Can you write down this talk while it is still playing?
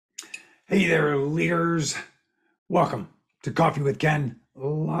Hey there, leaders. Welcome to Coffee with Ken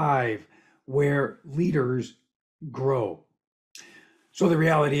Live, where leaders grow. So the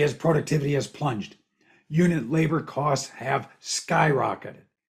reality is productivity has plunged. Unit labor costs have skyrocketed.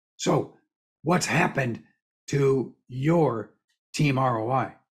 So what's happened to your team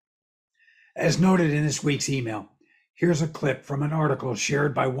ROI? As noted in this week's email, here's a clip from an article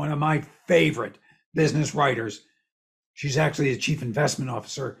shared by one of my favorite business writers. She's actually the chief investment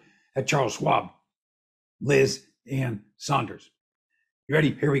officer at Charles Schwab, Liz Ann Saunders. You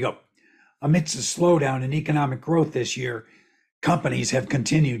ready? Here we go. Amidst a slowdown in economic growth this year, companies have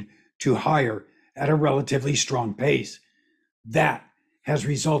continued to hire at a relatively strong pace. That has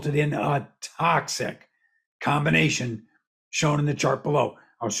resulted in a toxic combination shown in the chart below.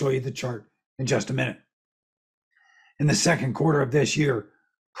 I'll show you the chart in just a minute. In the second quarter of this year,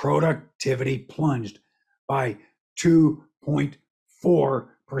 productivity plunged by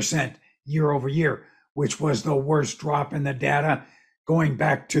 2.4% year over year, which was the worst drop in the data going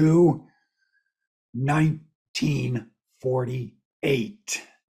back to 1948.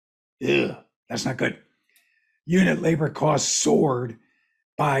 Ugh, that's not good. Unit labor costs soared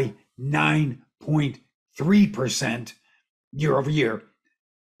by 9.3% year over year,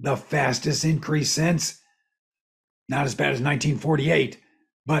 the fastest increase since, not as bad as 1948,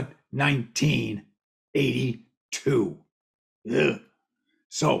 but 1982. Ugh.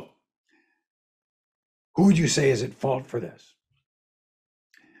 So, who would you say is at fault for this?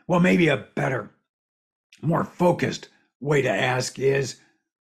 Well, maybe a better, more focused way to ask is,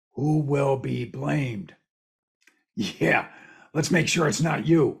 who will be blamed? Yeah, let's make sure it's not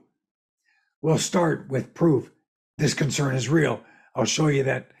you. We'll start with proof this concern is real. I'll show you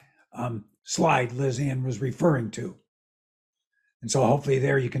that slide Liz Ann was referring to. And so hopefully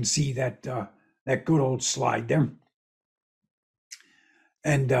there you can see that that good old slide there.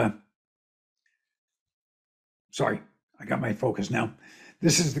 And sorry, I got my focus now.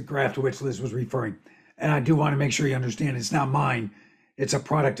 This is the graph to which Liz was referring. And I do want to make sure you understand it's not mine. It's a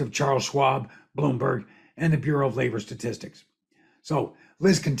product of Charles Schwab, Bloomberg, and the Bureau of Labor Statistics. So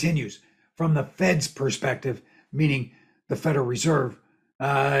Liz continues, from the Fed's perspective, meaning the Federal Reserve,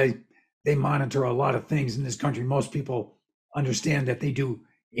 they monitor a lot of things in this country. Most people understand that they do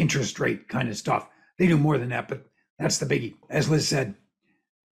interest rate kind of stuff. They do more than that, but that's the biggie. As Liz said,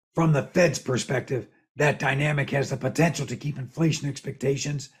 from the Fed's perspective, that dynamic has the potential to keep inflation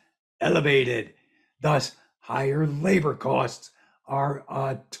expectations elevated. Thus, higher labor costs are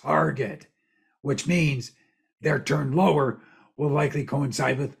a target, which means their turn lower will likely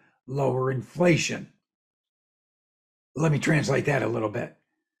coincide with lower inflation. Let me translate that a little bit.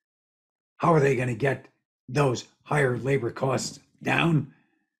 How are they going to get those higher labor costs down?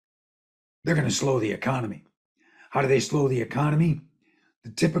 They're going to slow the economy. How do they slow the economy? The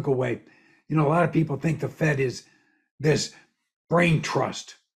typical way. You know, a lot of people think the Fed is this brain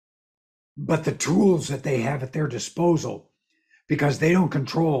trust, but the tools that they have at their disposal, because they don't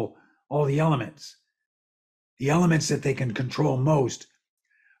control all the elements that they can control most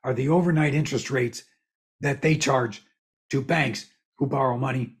are the overnight interest rates that they charge to banks who borrow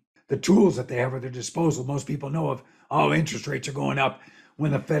money. The tools that they have at their disposal, most people know of, interest rates are going up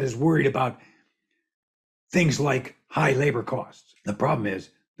when the Fed is worried about things like high labor costs. The problem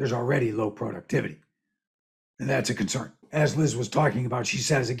is there's already low productivity, and that's a concern. As Liz was talking about, she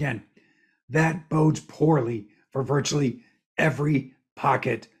says again, that bodes poorly for virtually every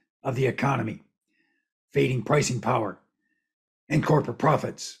pocket of the economy, fading pricing power and corporate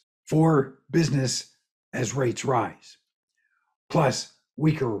profits for business as rates rise, plus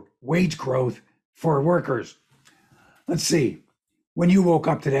weaker wage growth for workers. Let's see, when you woke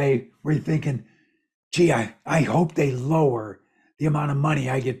up today, were you thinking, gee, I hope they lower the amount of money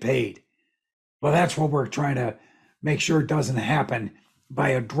I get paid? Well, that's what we're trying to make sure doesn't happen by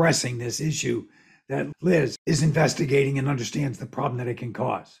addressing this issue that Liz is investigating and understands the problem that it can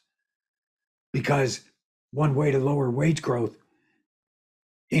cause. Because one way to lower wage growth,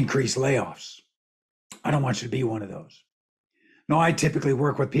 increase layoffs. I don't want you to be one of those. No, I typically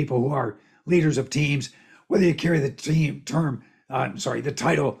work with people who are leaders of teams, whether you carry the the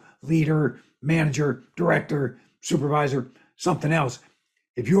title leader, manager, director, supervisor, something else.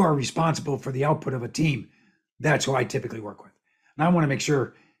 If you are responsible for the output of a team, that's who I typically work with. And I want to make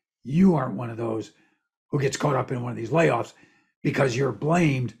sure you aren't one of those who gets caught up in one of these layoffs because you're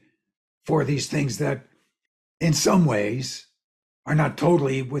blamed for these things that in some ways are not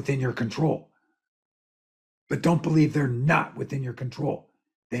totally within your control. But don't believe they're not within your control.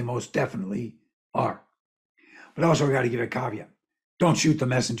 They most definitely are. But also, I got to give a caveat. Don't shoot the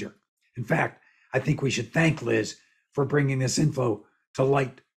messenger. In fact, I think we should thank Liz for bringing this info to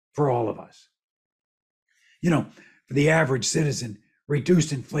light for all of us. You know, for the average citizen,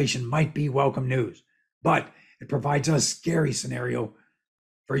 reduced inflation might be welcome news, but it provides a scary scenario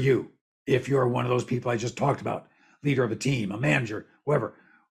for you if you're one of those people I just talked about, leader of a team, a manager, whoever,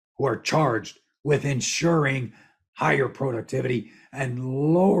 who are charged with ensuring higher productivity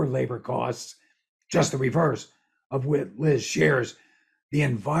and lower labor costs. Just the reverse of what Liz shares the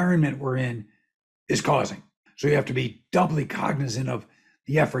environment we're in is causing. So you have to be doubly cognizant of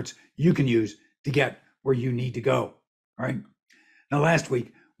the efforts you can use to get where you need to go. All right. Now, last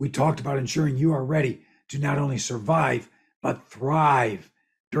week, we talked about ensuring you are ready to not only survive, but thrive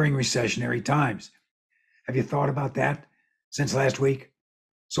during recessionary times. Have you thought about that since last week?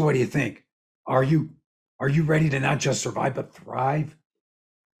 So what do you think? Are you ready to not just survive, but thrive?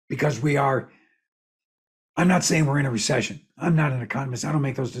 Because we are, I'm not saying we're in a recession. I'm not an economist. I don't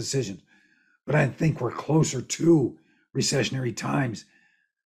make those decisions. But I think we're closer to recessionary times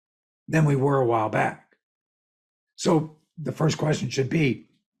than we were a while back. So the first question should be,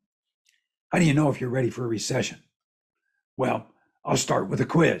 how do you know if you're ready for a recession? Well, I'll start with a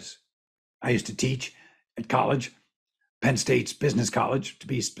quiz. I used to teach at college, Penn State's Business College, to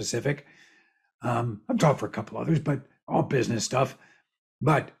be specific. I've taught for a couple others, but all business stuff.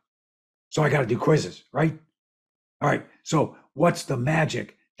 But so I got to do quizzes, right? All right. So what's the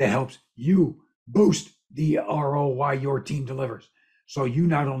magic that helps you boost the ROI your team delivers? So you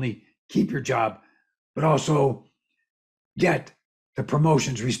not only keep your job, but also get the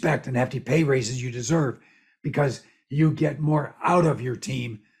promotions, respect, and hefty pay raises you deserve because you get more out of your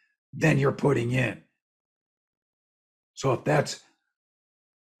team than you're putting in. So if that's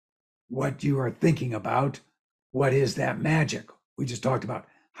what you are thinking about, what is that magic we just talked about?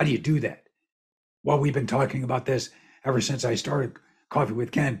 How do you do that? Well, we've been talking about this ever since I started Coffee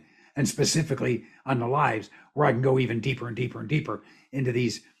with Ken, and specifically on the lives where I can go even deeper and deeper and deeper into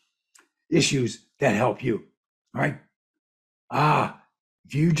these issues that help you. All right.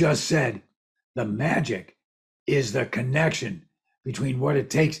 You just said the magic is the connection between what it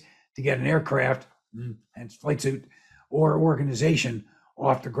takes to get an aircraft and flight suit or organization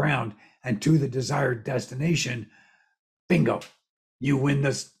off the ground and to the desired destination. Bingo. You win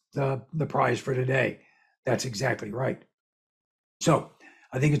the prize for today. That's exactly right. So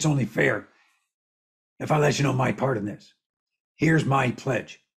I think it's only fair if I let you know my part in this. Here's my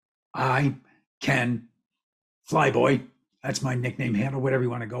pledge. I, Ken Flyboy, that's my nickname handle, whatever you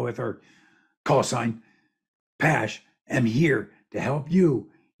want to go with, or call sign, Pash, am here to help you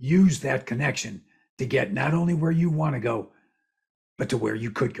use that connection to get not only where you want to go, but to where you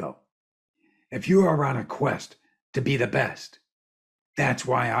could go. If you are on a quest to be the best, that's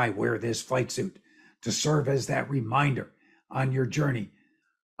why I wear this flight suit, to serve as that reminder on your journey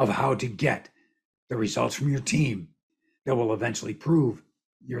of how to get the results from your team that will eventually prove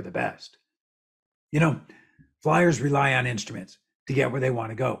you're the best. You know, flyers rely on instruments to get where they want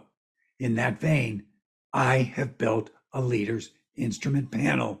to go. In that vein, I have built a leader's instrument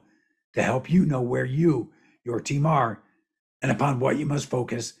panel to help you know where you, your team are, and upon what you must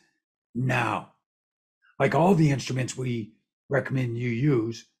focus now. Like all the instruments we recommend you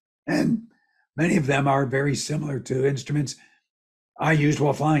use, and many of them are very similar to instruments I used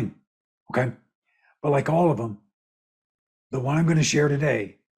while flying. Okay. But like all of them, the one I'm going to share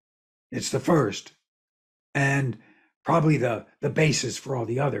today, it's the first and probably the basis for all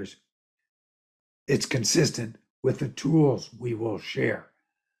the others. It's consistent with the tools we will share.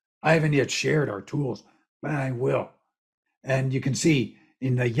 I haven't yet shared our tools, but I will. And you can see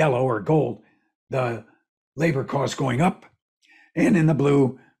in the yellow or gold, the labor costs going up, and in the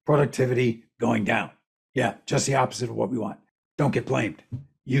blue, productivity going down. Yeah, just the opposite of what we want. Don't get blamed.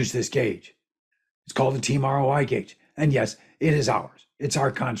 Use this gauge. It's called the Team ROI gauge. And yes, it is ours. It's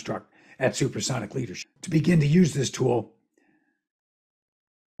our construct at Supersonic Leadership. To begin to use this tool,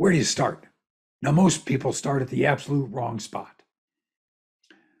 where do you start? Now, most people start at the absolute wrong spot.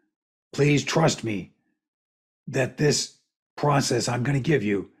 Please trust me that this process I'm going to give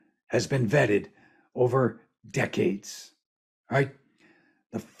you has been vetted over decades. All right?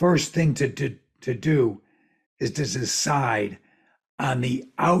 The first thing to do is to decide on the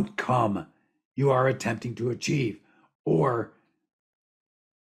outcome you are attempting to achieve, or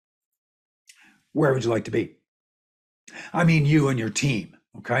where would you like to be? I mean, you and your team,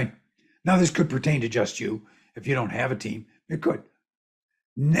 okay? Now, this could pertain to just you. If you don't have a team, it could.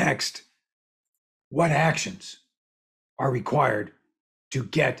 Next, what actions are required to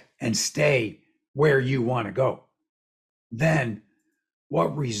get and stay where you want to go? Then,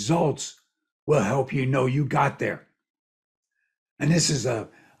 what results will help you know you got there? And this is a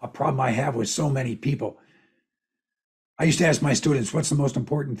problem I have with so many people. I used to ask my students, what's the most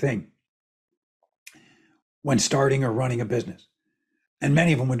important thing when starting or running a business? And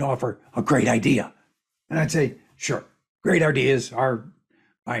many of them would offer a great idea. And I'd say, sure, great ideas are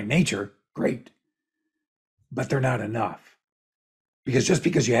by nature great, but they're not enough. Because just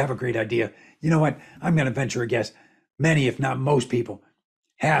because you have a great idea, you know what? I'm going to venture a guess. Many, if not most people,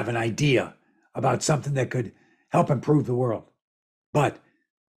 have an idea about something that could help improve the world, but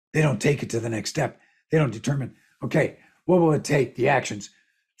they don't take it to the next step. They don't determine, okay, what will it take, the actions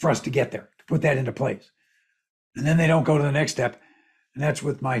for us to get there, to put that into place? And then they don't go to the next step. And that's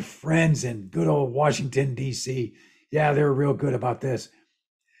with my friends in good old Washington, D.C. Yeah, they're real good about this.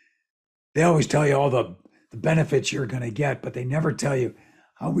 They always tell you all the benefits you're going to get, but they never tell you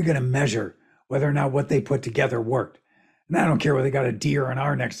how are we going to measure whether or not what they put together worked. And I don't care whether they got a D or an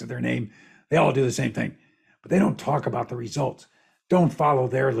R next to their name. They all do the same thing, but they don't talk about the results. Don't follow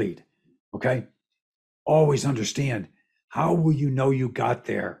their lead, okay? Always understand, how will you know you got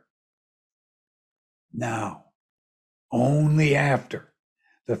there? Now, only after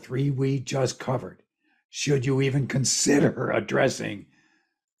the three we just covered should you even consider addressing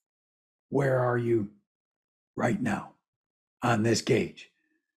where are you right now on this gauge.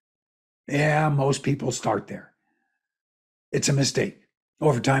 Yeah, most people start there. It's a mistake.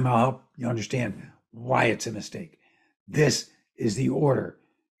 Over time, I'll help you understand why it's a mistake. This is the order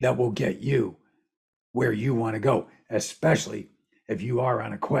that will get you where you want to go, especially if you are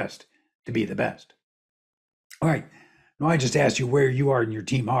on a quest to be the best. All right. Now, I just asked you where you are and your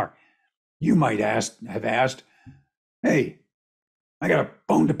team are. You might have asked, hey, I got a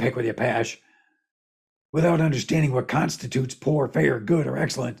bone to pick with you, Pash. Without understanding what constitutes poor, fair, good, or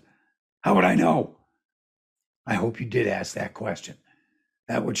excellent, how would I know? I hope you did ask that question.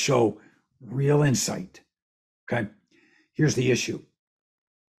 That would show real insight. Okay. Here's the issue.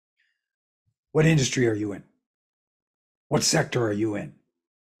 What industry are you in? What sector are you in?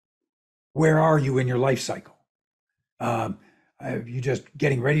 Where are you in your life cycle? Are you just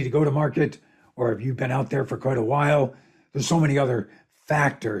getting ready to go to market, or have you been out there for quite a while? There's so many other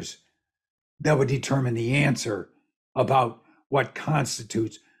factors that would determine the answer about what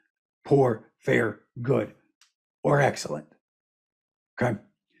constitutes poor, fair, good, or excellent. Okay.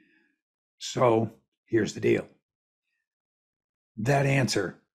 So here's the deal. That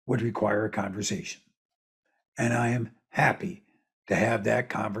answer would require a conversation. And I am happy to have that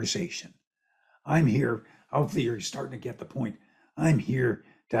conversation. I'm here. Hopefully, you're starting to get the point. I'm here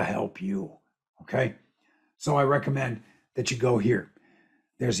to help you. Okay. So I recommend that you go here.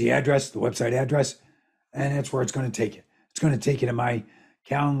 There's the address, the website address, and that's where it's going to take you. It's going to take you to my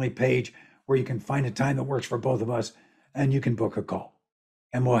Calendly page where you can find a time that works for both of us, and you can book a call.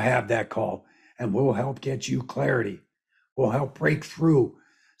 And we'll have that call, and we'll help get you clarity. We'll help break through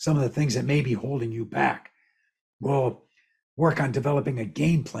some of the things that may be holding you back. We'll work on developing a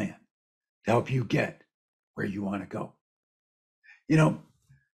game plan to help you get where you want to go. You know,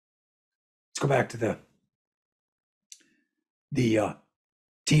 let's go back to the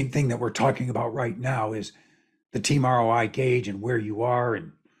team thing that we're talking about right now is the team ROI gauge and where you are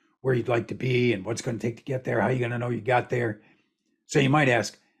and where you'd like to be and what's going to take to get there. How are you going to know you got there? So you might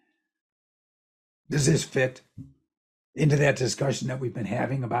ask, does this fit into that discussion that we've been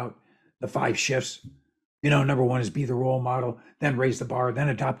having about the 5 shifts? You know, number 1 is be the role model, then raise the bar, then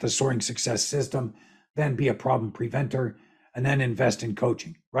adopt the soaring success system, then be a problem preventer, and then invest in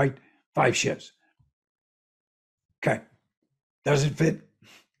coaching, right? 5 shifts. Okay. Does it fit?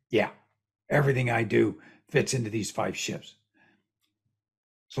 Yeah. Everything I do fits into these 5 shifts.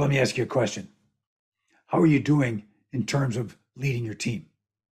 So let me ask you a question. How are you doing in terms of leading your team?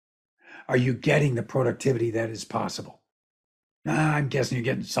 Are you getting the productivity that is possible? I'm guessing you're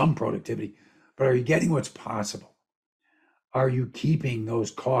getting some productivity, but are you getting what's possible? Are you keeping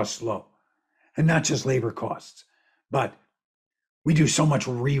those costs low? And not just labor costs, but we do so much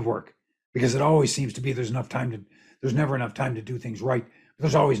rework because it always seems to be there's never enough time to do things right, but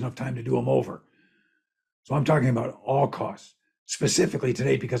there's always enough time to do them over. So I'm talking about all costs. Specifically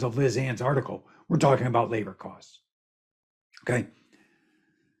today, because of Liz Ann's article, we're talking about labor costs. Okay.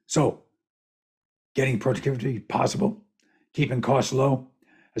 So getting productivity possible, keeping costs low,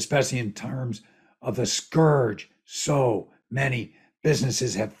 especially in terms of the scourge so many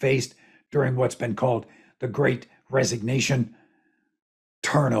businesses have faced during what's been called the Great Resignation.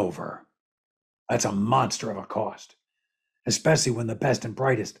 Turnover. That's a monster of a cost, especially when the best and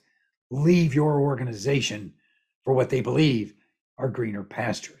brightest leave your organization for what they believe are greener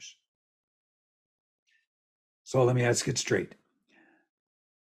pastures. So let me ask it straight.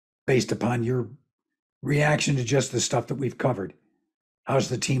 Based upon your reaction to just the stuff that we've covered, how's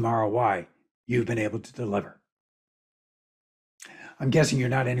the team ROI you've been able to deliver? I'm guessing you're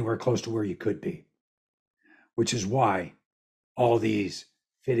not anywhere close to where you could be, which is why all these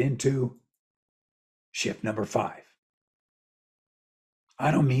fit into shift number 5. I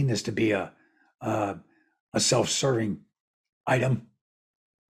don't mean this to be a self-serving item,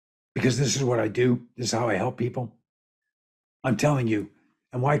 because this is what I do. This is how I help people. I'm telling you,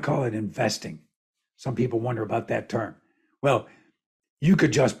 and why call it investing? Some people wonder about that term. Well, you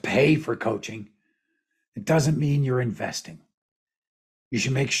could just pay for coaching. It doesn't mean you're investing. You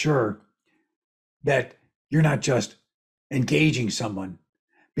should make sure that you're not just engaging someone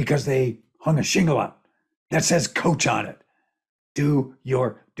because they hung a shingle up that says coach on it. Do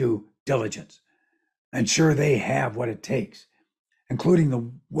your due diligence. Ensure they have what it takes, including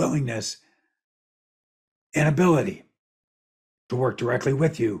the willingness and ability to work directly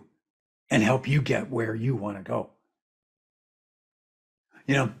with you and help you get where you want to go.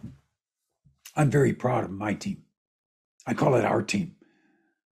 You know, I'm very proud of my team. I call it our team,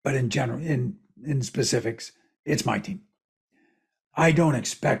 but in general, in specifics, it's my team. I don't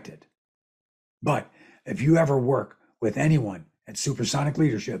expect it, but if you ever work with anyone at Supersonic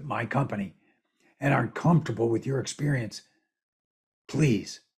Leadership, my company, and aren't comfortable with your experience,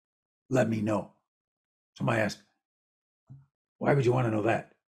 please let me know. Somebody asked, why would you want to know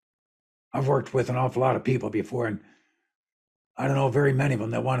that? I've worked with an awful lot of people before, and I don't know very many of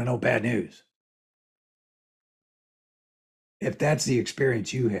them that want to know bad news. If that's the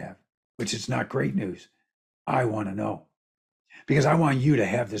experience you have, which is not great news, I want to know. Because I want you to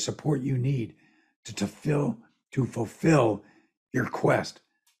have the support you need to fulfill your quest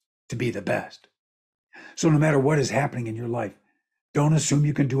to be the best. So no matter what is happening in your life, don't assume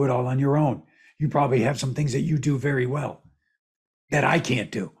you can do it all on your own. You probably have some things that you do very well that I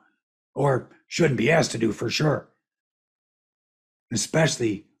can't do or shouldn't be asked to do for sure.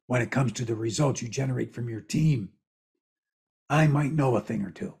 Especially when it comes to the results you generate from your team. I might know a thing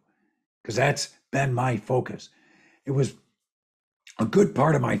or two because that's been my focus. It was a good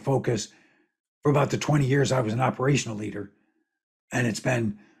part of my focus for about the 20 years I was an operational leader. And it's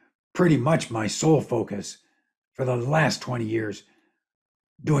been pretty much my sole focus for the last 20 years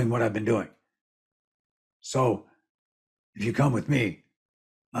doing what I've been doing. So if you come with me,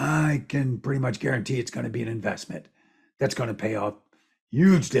 I can pretty much guarantee it's going to be an investment that's going to pay off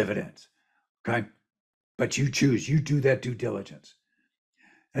huge dividends. Okay. But you choose, you do that due diligence.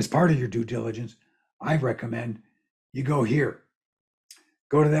 As part of your due diligence, I recommend you go here,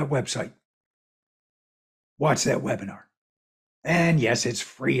 go to that website, watch that webinar. And yes, it's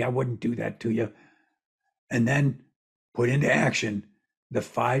free. I wouldn't do that to you. And then put into action the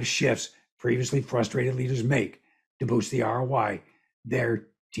 5 shifts previously frustrated leaders make to boost the ROI their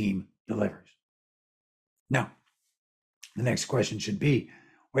team delivers. Now, the next question should be,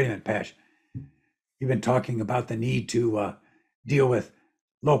 wait a minute, Pash, you've been talking about the need to deal with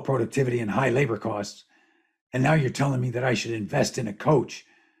low productivity and high labor costs. And now you're telling me that I should invest in a coach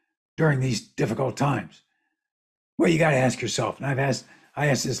during these difficult times. Well, you got to ask yourself, and I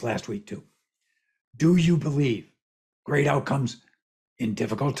asked this last week too. Do you believe great outcomes in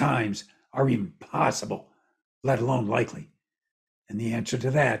difficult times are even possible, let alone likely? And the answer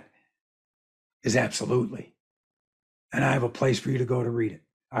to that is absolutely. And I have a place for you to go to read it.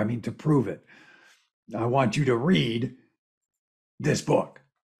 I mean, to prove it. I want you to read this book,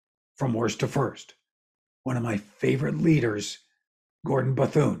 From Worst to First. One of my favorite leaders, Gordon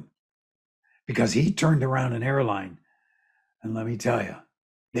Bethune, because he turned around an airline. And let me tell you,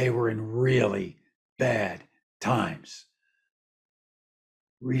 they were in really bad times.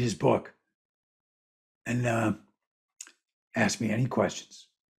 Read his book and ask me any questions.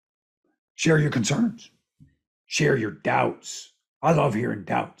 Share your concerns. Share your doubts. I love hearing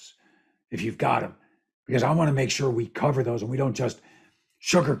doubts if you've got them, because I want to make sure we cover those and we don't just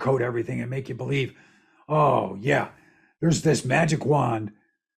sugarcoat everything and make you believe, oh, yeah, there's this magic wand.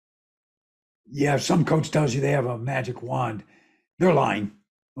 Yeah, if some coach tells you they have a magic wand, they're lying,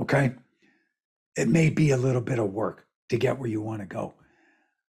 okay? It may be a little bit of work to get where you want to go,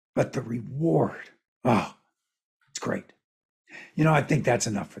 but the reward, oh, it's great. You know, I think that's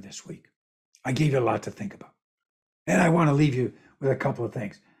enough for this week. I gave you a lot to think about. And I want to leave you with a couple of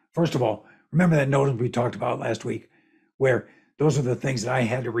things. First of all, remember that note we talked about last week, where those are the things that I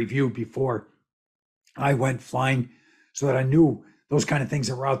had to review before I went flying so that I knew those kind of things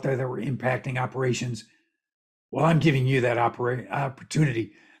that were out there that were impacting operations. Well, I'm giving you that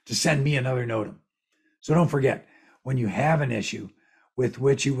opportunity to send me another NOTAM. So don't forget, when you have an issue with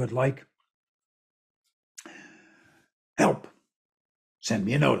which you would like help, send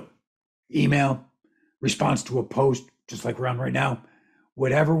me a NOTAM. Email, response to a post, just like we're on right now,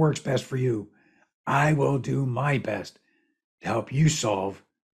 whatever works best for you. I will do my best to help you solve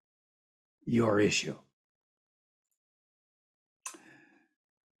your issue.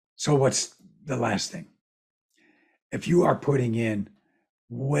 So, what's the last thing? If you are putting in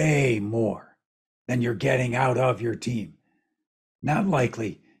way more than you're getting out of your team, not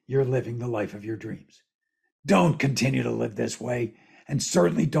likely you're living the life of your dreams. Don't continue to live this way, and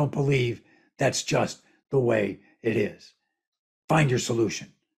certainly don't believe that's just the way it is. Find your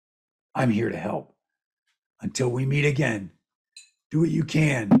solution. I'm here to help. Until we meet again, do what you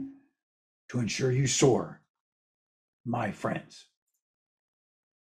can to ensure you soar, my friends.